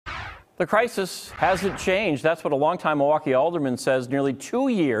The crisis hasn't changed. That's what a longtime Milwaukee alderman says nearly 2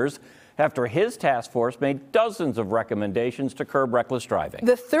 years after his task force made dozens of recommendations to curb reckless driving.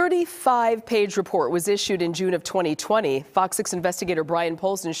 The 35-page report was issued in June of 2020. FOX 6 investigator Brian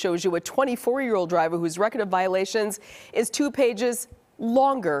Polson shows you a 24-year-old driver whose record of violations is 2 pages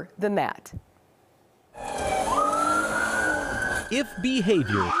longer than that. If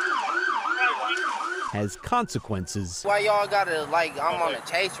behavior has consequences. Why y'all gotta, I'm on a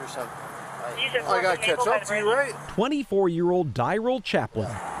chase or something? I gotta catch up to you, right? 24-year-old Dyrell Chaplin.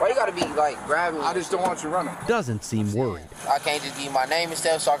 Why you gotta be, grabbing me? I just don't want you running. Doesn't seem worried. I can't just give you my name and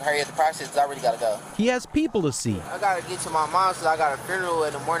stuff so I can hurry up the process because I really gotta go. He has people to see. I gotta get to my mom's because I got a funeral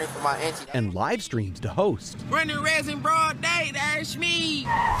in the morning for my auntie. And live streams to host. Running res in broad day, that's me.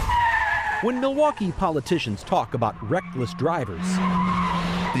 When Milwaukee politicians talk about reckless drivers,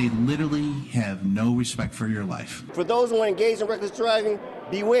 they literally have no respect for your life. For those who are engaged in reckless driving,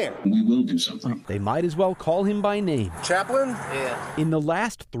 beware. We will do something. They might as well call him by name. Chaplin? Yeah. In the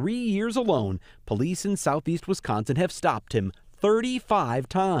last 3 years alone, police in southeast Wisconsin have stopped him 35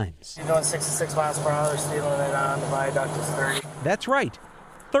 times. You're doing 66 miles per hour, stealing it on the viaduct is 30. That's right,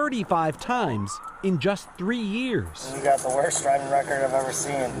 35 times in just 3 years. You got the worst driving record I've ever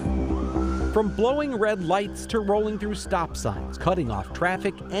seen. From blowing red lights to rolling through stop signs, cutting off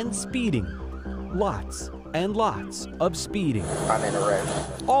traffic and speeding. Lots and lots of speeding. I'm in a wreck.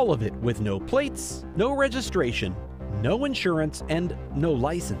 All of it with no plates, no registration, no insurance, and no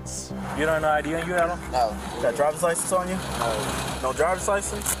license. You don't have no ID on you, Adam? No. Got driver's license on you? No. No driver's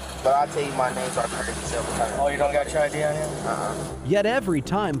license? But I'll tell you my name so I can hurt yourself. Oh, you don't got your ID on you? Yet every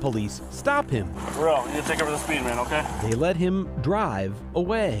time police stop him, Bro, you need to take over the speed, man, okay? they let him drive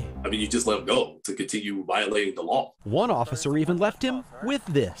away. I mean, you just let him go to continue violating the law. One officer even left him with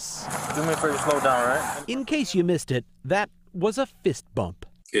this. Do me a favor, slow down, right? In case you missed it, that was a fist bump.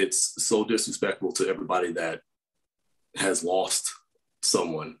 It's so disrespectful to everybody that has lost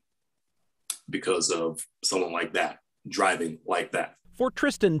someone because of someone like that, driving like that. For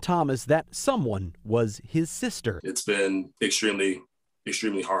Tristan Thomas, that someone was his sister. It's been extremely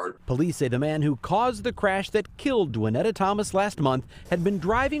hard. Police say the man who caused the crash that killed Dwanetta Thomas last month had been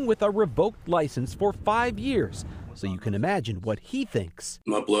driving with a revoked license for 5 years. So you can imagine what he thinks.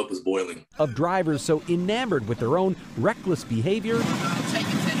 My blood was boiling. Of drivers so enamored with their own reckless behavior,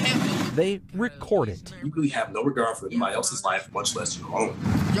 they record it. You really have no regard for anybody else's life, much less your own.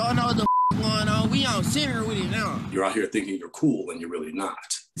 Y'all know what the going on. We on center with it now. You're out here thinking you're cool and you're really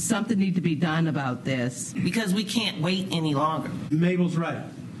not. Something needs to be done about this because we can't wait any longer. Mabel's right.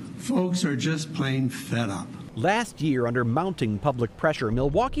 Folks are just plain fed up. Last year, under mounting public pressure,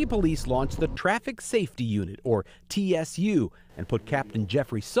 Milwaukee police launched the Traffic Safety Unit, or TSU, and put Captain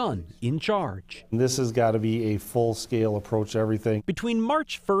Jeffrey Sun in charge. This has got to be a full-scale approach to everything. Between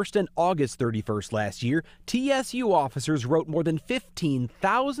March 1st and August 31st last year, TSU officers wrote more than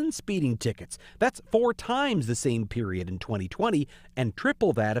 15,000 speeding tickets. That's 4 times the same period in 2020 and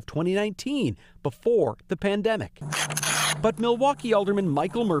triple that of 2019, before the pandemic. But Milwaukee Alderman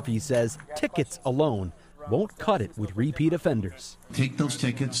Michael Murphy says tickets alone won't cut it with repeat offenders. Take those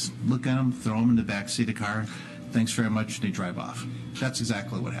tickets, look at them, throw them in the backseat of the car. Thanks very much, they drive off. That's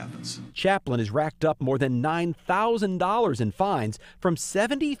exactly what happens. Chaplin has racked up more than $9,000 in fines from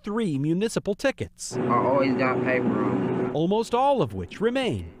 73 municipal tickets. I always got paper on. Almost all of which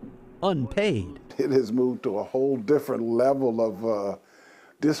remain unpaid. It has moved to a whole different level of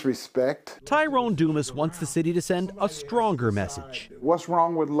disrespect. Tyrone Dumas wants the city to send a stronger message. What's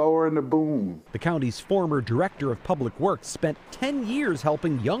wrong with lowering the boom? The county's former director of public works spent 10 years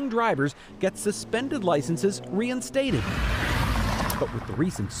helping young drivers get suspended licenses reinstated. But with the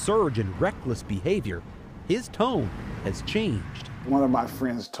recent surge in reckless behavior, his tone has changed. One of my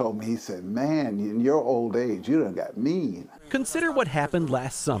friends told me, he said, man, in your old age, you done got mean. Consider what happened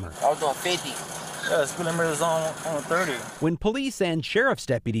last summer. I was doing 50. Yeah, speed limit is on 30. When police and sheriff's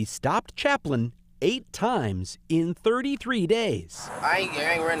deputies stopped Chaplin 8 times in 33 days. I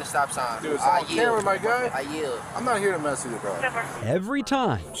ain't running the stop sign. Dude, it's on camera, my guy. I yield. I'm not here to mess with you, bro. Every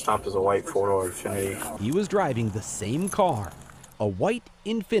time Stopped as a white 4-door Infiniti. he was driving the same car, a white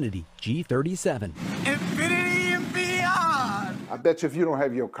Infiniti G37. Infinity and beyond. I bet you if you don't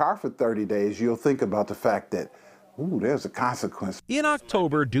have your car for 30 days, you'll think about the fact that, ooh, there's a consequence. In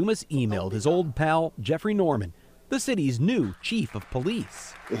October, Dumas emailed his old pal Jeffrey Norman, the city's new chief of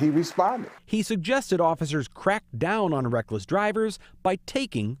police. He responded. He suggested officers crack down on reckless drivers by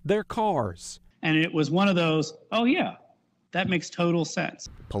taking their cars. And it was one of those, oh yeah, that makes total sense.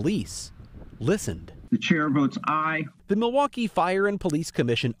 Police listened. The chair votes aye. The Milwaukee Fire and Police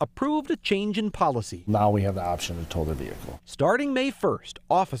Commission approved a change in policy. Now we have the option to tow the vehicle. Starting May 1st,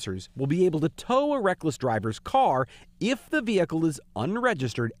 officers will be able to tow a reckless driver's car if the vehicle is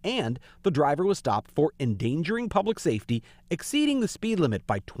unregistered and the driver was stopped for endangering public safety, exceeding the speed limit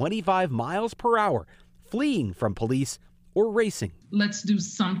by 25 miles per hour, fleeing from police, or racing. Let's do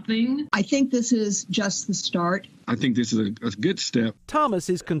something. I think this is just the start. I think this is a good step. Thomas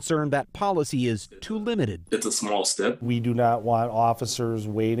is concerned that policy is too limited. It's a small step. We do not want officers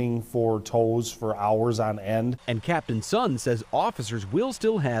waiting for tows for hours on end. And Captain Sun says officers will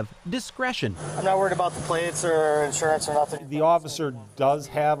still have discretion. I'm not worried about the plates or insurance or nothing. The officer does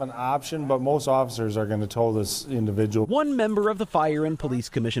have an option, but most officers are going to tow this individual. One member of the Fire and Police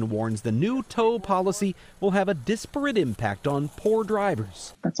Commission warns the new tow policy will have a disparate impact on poor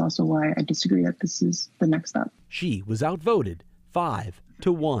drivers. That's also why I disagree that this is the next step. She was outvoted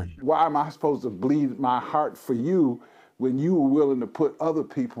 5-1. Why am I supposed to bleed my heart for you when you were willing to put other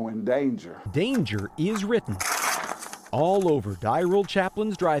people in danger? Danger is written all over Dyrell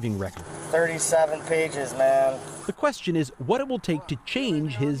Chaplin's driving record. 37 pages, man. The question is what it will take to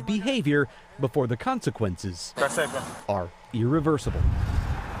change his behavior before the consequences are irreversible.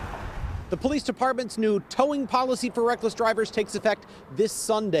 The police department's new towing policy for reckless drivers takes effect this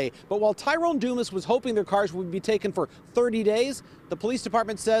Sunday. But while Tyrone Dumas was hoping their cars would be taken for 30 days, the police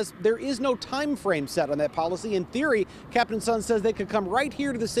department says there is no time frame set on that policy. In theory, Captain Sun says they could come right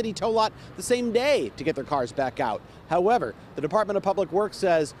here to the city tow lot the same day to get their cars back out. However, the Department of Public Works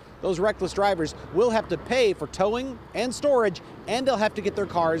says those reckless drivers will have to pay for towing and storage, and they'll have to get their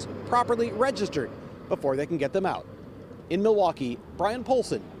cars properly registered before they can get them out. In Milwaukee, Brian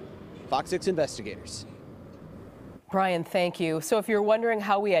Polson, FOX 6 Investigators. Brian, thank you. So if you're wondering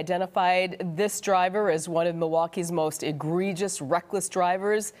how we identified this driver as one of Milwaukee's most egregious, reckless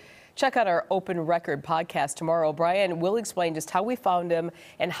drivers, check out our Open Record podcast tomorrow. Brian will explain just how we found him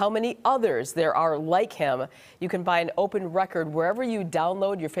and how many others there are like him. You can find Open Record wherever you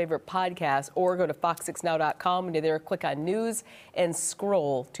download your favorite podcast or go to fox6now.com and there click on news and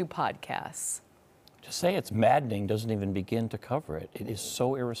scroll to podcasts. To say it's maddening doesn't even begin to cover it. It is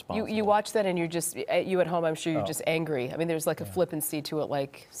so irresponsible. You watch that and you're just, you at home, I'm sure you're just angry. I mean, there's like a flippancy to it,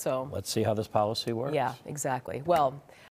 like, so. Let's see how this policy works. Yeah, exactly. Well,